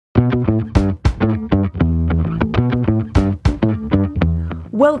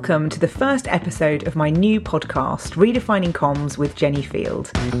Welcome to the first episode of my new podcast, Redefining Comms with Jenny Field.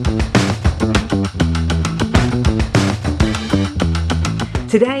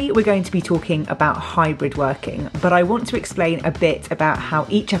 Today we're going to be talking about hybrid working, but I want to explain a bit about how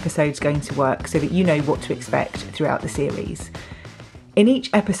each episode is going to work so that you know what to expect throughout the series. In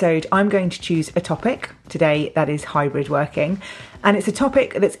each episode, I'm going to choose a topic. Today, that is hybrid working. And it's a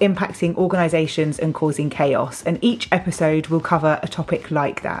topic that's impacting organisations and causing chaos. And each episode will cover a topic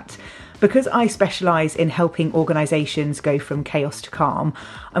like that. Because I specialise in helping organisations go from chaos to calm,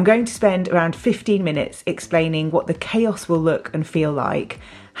 I'm going to spend around 15 minutes explaining what the chaos will look and feel like,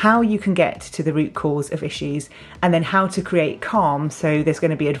 how you can get to the root cause of issues, and then how to create calm. So there's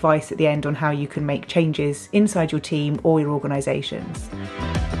going to be advice at the end on how you can make changes inside your team or your organisations.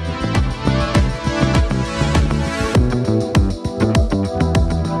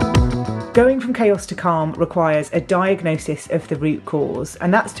 Going from chaos to calm requires a diagnosis of the root cause,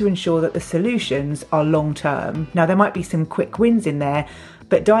 and that's to ensure that the solutions are long-term. Now, there might be some quick wins in there,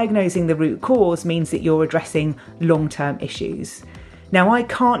 but diagnosing the root cause means that you're addressing long-term issues. Now, I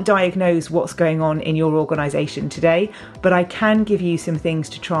can't diagnose what's going on in your organisation today, but I can give you some things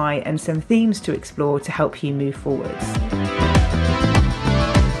to try and some themes to explore to help you move forwards.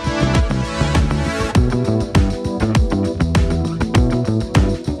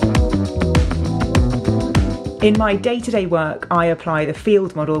 In my day-to-day work, I apply the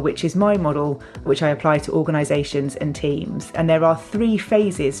field model, which is my model, which I apply to organisations and teams. And there are 3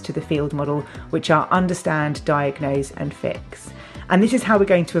 phases to the field model, which are understand, diagnose and fix. And this is how we're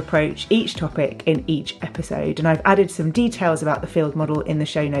going to approach each topic in each episode. And I've added some details about the field model in the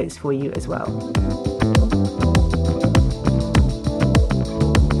show notes for you as well.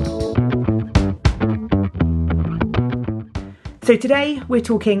 So today we're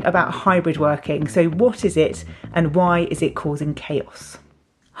talking about hybrid working. So what is it and why is it causing chaos?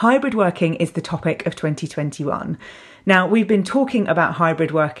 Hybrid working is the topic of 2021. Now, we've been talking about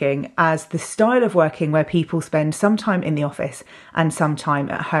hybrid working as the style of working where people spend some time in the office and some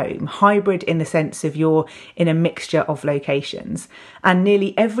time at home. Hybrid in the sense of you're in a mixture of locations. And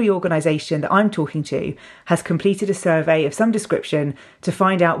nearly every organisation that I'm talking to has completed a survey of some description to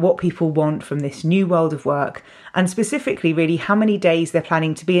find out what people want from this new world of work, and specifically really how many days they're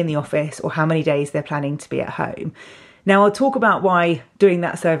planning to be in the office or how many days they're planning to be at home. Now, I'll talk about why doing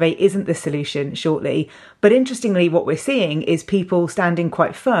that survey isn't the solution shortly, but interestingly, what we're seeing is people standing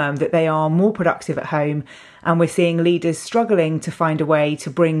quite firm that they are more productive at home, and we're seeing leaders struggling to find a way to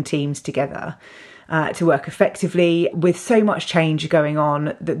bring teams together, to work effectively with so much change going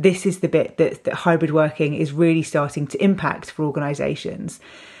on, that this is the bit that hybrid working is really starting to impact for organisations.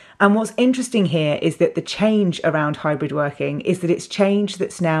 And what's interesting here is that the change around hybrid working is that it's change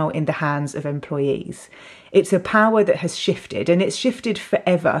that's now in the hands of employees. It's a power that has shifted, and it's shifted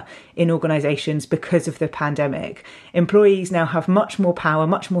forever in organisations because of the pandemic. Employees now have much more power,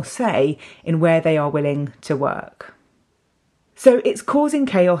 much more say in where they are willing to work. So it's causing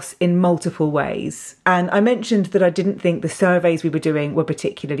chaos in multiple ways. And I mentioned that I didn't think the surveys we were doing were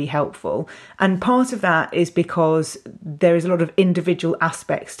particularly helpful. And part of that is because there is a lot of individual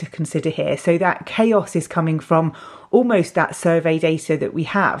aspects to consider here. So that chaos is coming from almost that survey data that we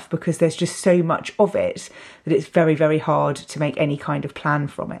have, because there's just so much of it that it's very, very hard to make any kind of plan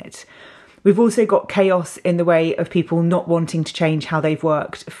from it. We've also got chaos in the way of people not wanting to change how they've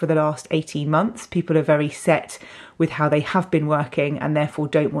worked for the last 18 months. People are very set with how they have been working and therefore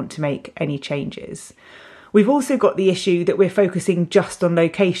don't want to make any changes. We've also got the issue that we're focusing just on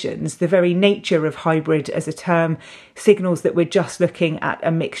locations. The very nature of hybrid as a term signals that we're just looking at a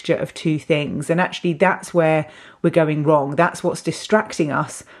mixture of 2 things. And actually that's where we're going wrong. That's what's distracting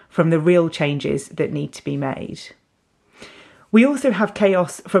us from the real changes that need to be made. We also have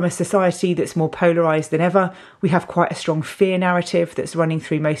chaos from a society that's more polarised than ever. We have quite a strong fear narrative that's running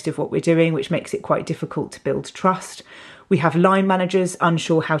through most of what we're doing, which makes it quite difficult to build trust. We have line managers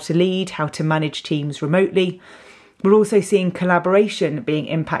unsure how to lead, how to manage teams remotely. We're also seeing collaboration being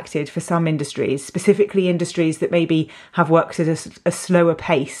impacted for some industries, specifically industries that maybe have worked at a slower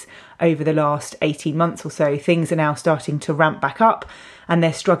pace over the last 18 months or so. Things are now starting to ramp back up, and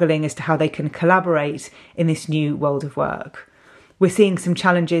they're struggling as to how they can collaborate in this new world of work. We're seeing some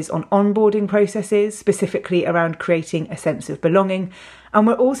challenges on onboarding processes, specifically around creating a sense of belonging. And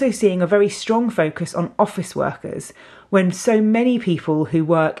we're also seeing a very strong focus on office workers, when so many people who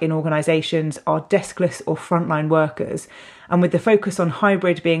work in organisations are deskless or frontline workers. And with the focus on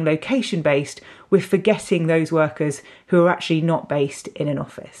hybrid being location-based, we're forgetting those workers who are actually not based in an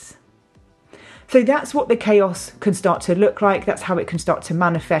office. So that's what the chaos can start to look like. That's how it can start to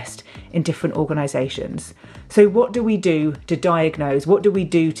manifest in different organisations. So what do we do to diagnose? What do we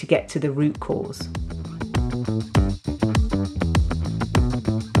do to get to the root cause?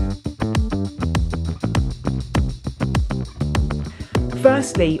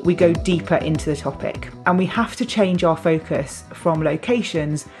 Firstly, we go deeper into the topic, and we have to change our focus from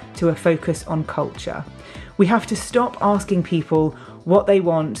locations to a focus on culture. We have to stop asking people what they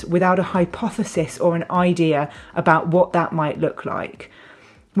want without a hypothesis or an idea about what that might look like.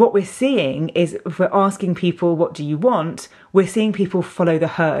 What we're seeing is, if we're asking people, what do you want? We're seeing people follow the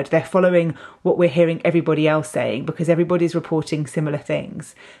herd. They're following what we're hearing everybody else saying because everybody's reporting similar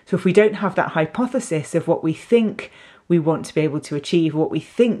things. So if we don't have that hypothesis of what we think we want to be able to achieve, what we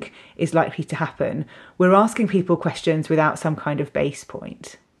think is likely to happen, we're asking people questions without some kind of base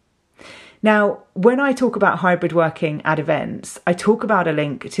point. Now, when I talk about hybrid working at events, I talk about a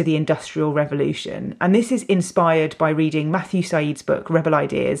link to the Industrial Revolution. And this is inspired by reading Matthew Said's book, Rebel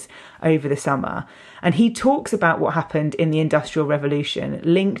Ideas, over the summer. And he talks about what happened in the Industrial Revolution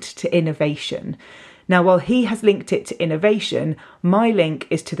linked to innovation. Now, while he has linked it to innovation, my link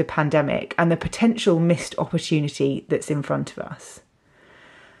is to the pandemic and the potential missed opportunity that's in front of us.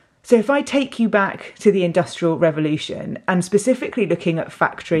 So if I take you back to the Industrial Revolution and specifically looking at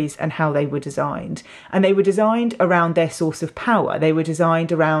factories and how they were designed, and they were designed around their source of power, they were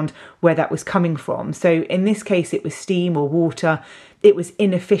designed around where that was coming from. So in this case, it was steam or water. It was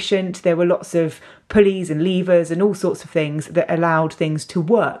inefficient. There were lots of pulleys and levers and all sorts of things that allowed things to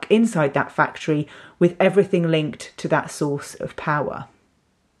work inside that factory with everything linked to that source of power.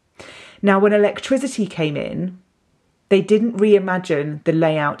 Now, when electricity came in, they didn't reimagine the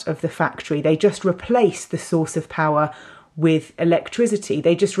layout of the factory. They just replaced the source of power with electricity.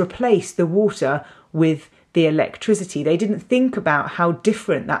 They just replaced the water with the electricity. They didn't think about how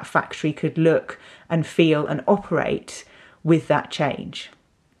different that factory could look and feel and operate with that change.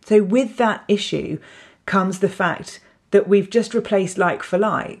 So with that issue comes the fact that we've just replaced like for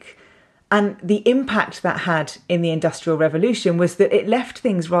like. And the impact that had in the Industrial Revolution was that it left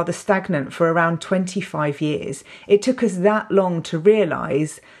things rather stagnant for around 25 years. It took us that long to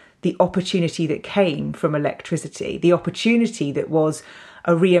realise the opportunity that came from electricity, the opportunity that was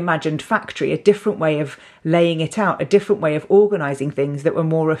a reimagined factory, a different way of laying it out, a different way of organising things that were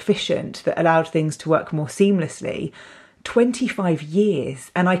more efficient, that allowed things to work more seamlessly. 25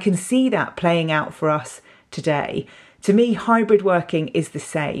 years. And I can see that playing out for us today. To me, hybrid working is the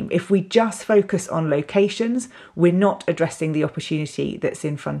same. If we just focus on locations, we're not addressing the opportunity that's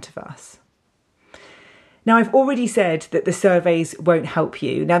in front of us. Now, I've already said that the surveys won't help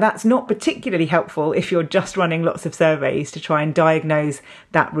you. Now, that's not particularly helpful if you're just running lots of surveys to try and diagnose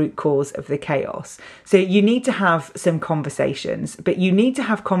that root cause of the chaos. So you need to have some conversations, but you need to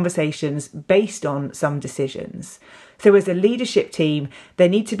have conversations based on some decisions. So as a leadership team, there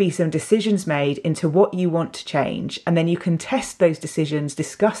need to be some decisions made into what you want to change, and then you can test those decisions,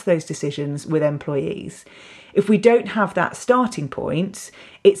 discuss those decisions with employees. If we don't have that starting point,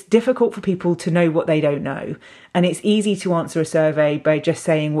 it's difficult for people to know what they don't know. And it's easy to answer a survey by just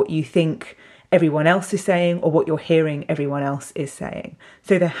saying what you think everyone else is saying or what you're hearing everyone else is saying.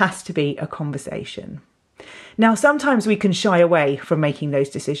 So there has to be a conversation. Now, sometimes we can shy away from making those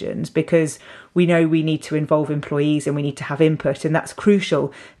decisions because we know we need to involve employees and we need to have input, and that's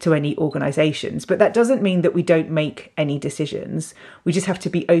crucial to any organisations. But that doesn't mean that we don't make any decisions. We just have to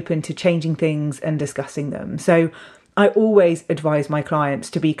be open to changing things and discussing them. So I always advise my clients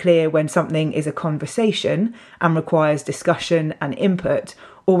to be clear when something is a conversation and requires discussion and input,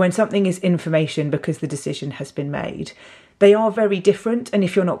 or when something is information because the decision has been made. They are very different, and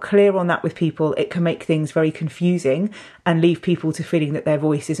if you're not clear on that with people, it can make things very confusing and leave people to feeling that their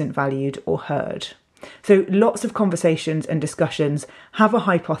voice isn't valued or heard. So lots of conversations and discussions, have a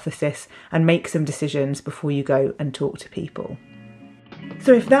hypothesis and make some decisions before you go and talk to people.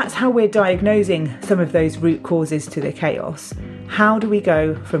 So if that's how we're diagnosing some of those root causes to the chaos, how do we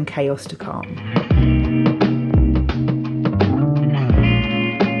go from chaos to calm?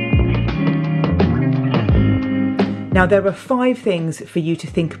 Now, there are 5 things for you to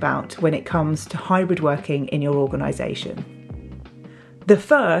think about when it comes to hybrid working in your organisation. The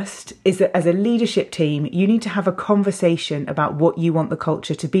first is that as a leadership team, you need to have a conversation about what you want the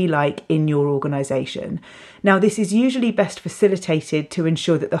culture to be like in your organisation. Now, this is usually best facilitated to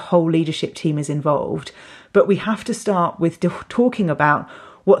ensure that the whole leadership team is involved, but we have to start with talking about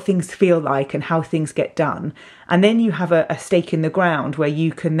what things feel like and how things get done. And then you have a stake in the ground where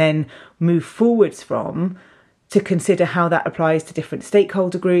you can then move forwards from to consider how that applies to different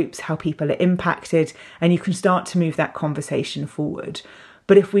stakeholder groups, how people are impacted, and you can start to move that conversation forward.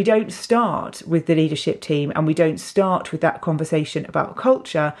 But if we don't start with the leadership team and we don't start with that conversation about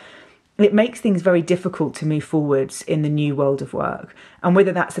culture, it makes things very difficult to move forwards in the new world of work. And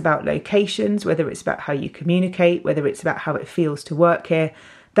whether that's about locations, whether it's about how you communicate, whether it's about how it feels to work here,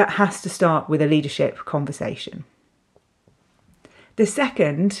 that has to start with a leadership conversation. The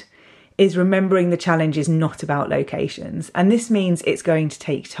second is remembering the challenge is not about locations. And this means it's going to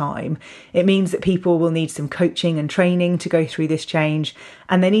take time. It means that people will need some coaching and training to go through this change.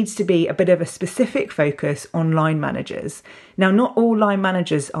 And there needs to be a bit of a specific focus on line managers. Now, not all line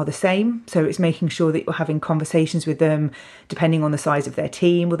managers are the same. So it's making sure that you're having conversations with them depending on the size of their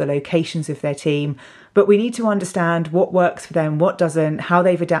team or the locations of their team. But we need to understand what works for them, what doesn't, how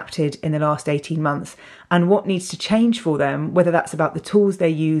they've adapted in the last 18 months, and what needs to change for them, whether that's about the tools they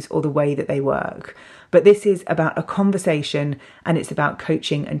use or the way that they work. But this is about a conversation, and it's about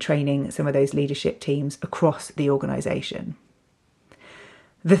coaching and training some of those leadership teams across the organisation.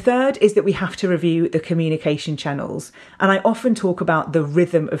 The third is that we have to review the communication channels. And I often talk about the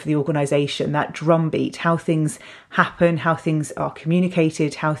rhythm of the organisation, that drumbeat, how things happen, how things are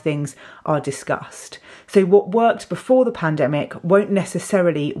communicated, how things are discussed. So what worked before the pandemic won't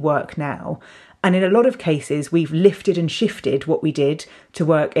necessarily work now. And in a lot of cases, we've lifted and shifted what we did to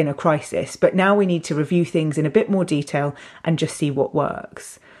work in a crisis. But now we need to review things in a bit more detail and just see what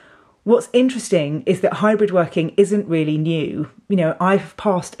works. What's interesting is that hybrid working isn't really new. You know, I've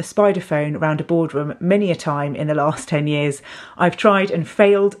passed a spider phone around a boardroom many a time in the last 10 years. I've tried and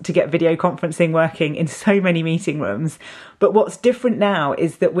failed to get video conferencing working in so many meeting rooms. But what's different now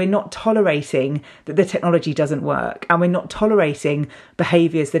is that we're not tolerating that the technology doesn't work, and we're not tolerating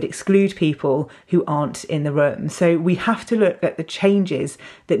behaviours that exclude people who aren't in the room. So we have to look at the changes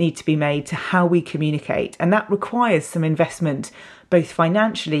that need to be made to how we communicate. And that requires some investment, both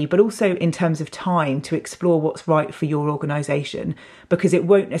financially, but also in terms of time to explore what's right for your organisation, because it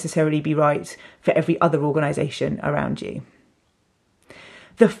won't necessarily be right for every other organisation around you.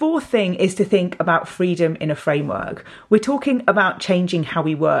 The fourth thing is to think about freedom in a framework. We're talking about changing how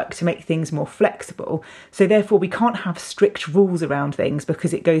we work to make things more flexible. So therefore we can't have strict rules around things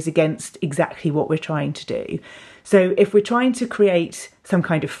because it goes against exactly what we're trying to do. So if we're trying to create some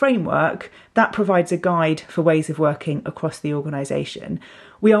kind of framework, that provides a guide for ways of working across the organisation.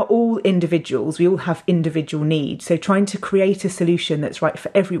 We are all individuals, we all have individual needs, so trying to create a solution that's right for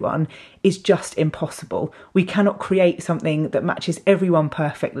everyone is just impossible. We cannot create something that matches everyone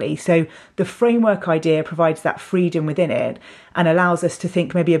perfectly, so the framework idea provides that freedom within it and allows us to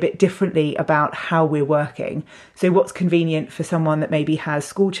think maybe a bit differently about how we're working. So what's convenient for someone that maybe has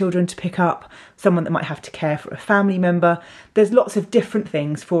school children to pick up, someone that might have to care for a family member. There's lots of different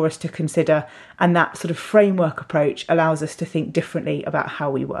things for us to consider, and that sort of framework approach allows us to think differently about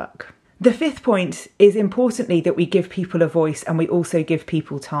how we work. The fifth point is importantly that we give people a voice and we also give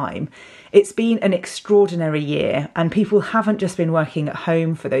people time. It's been an extraordinary year and people haven't just been working at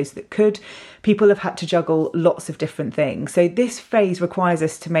home for those that could. People have had to juggle lots of different things. So this phase requires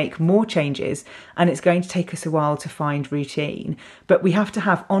us to make more changes and it's going to take us a while to find routine. But we have to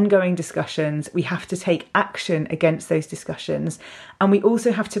have ongoing discussions. We have to take action against those discussions. And we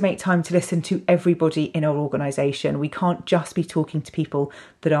also have to make time to listen to everybody in our organisation. We can't just be talking to people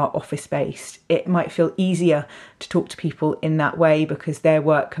that are office-based. It might feel easier to talk to people in that way because their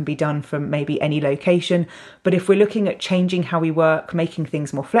work can be done from maybe any location. But if we're looking at changing how we work, making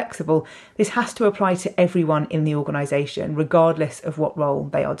things more flexible, this has to apply to everyone in the organisation, regardless of what role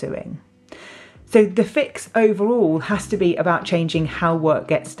they are doing. So the fix overall has to be about changing how work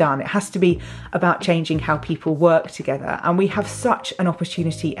gets done. It has to be about changing how people work together. And we have such an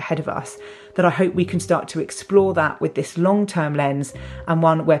opportunity ahead of us that I hope we can start to explore that with this long-term lens and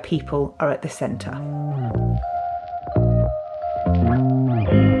one where people are at the centre.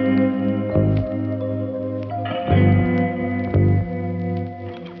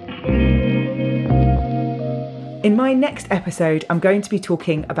 In my next episode, I'm going to be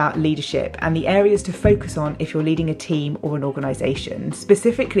talking about leadership and the areas to focus on if you're leading a team or an organisation,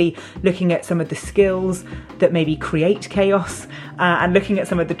 specifically looking at some of the skills that maybe create chaos and looking at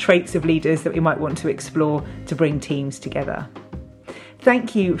some of the traits of leaders that we might want to explore to bring teams together.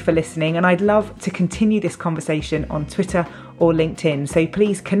 Thank you for listening, and I'd love to continue this conversation on Twitter or LinkedIn. So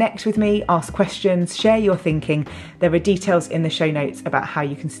please connect with me, ask questions, share your thinking. There are details in the show notes about how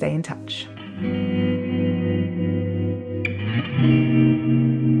you can stay in touch.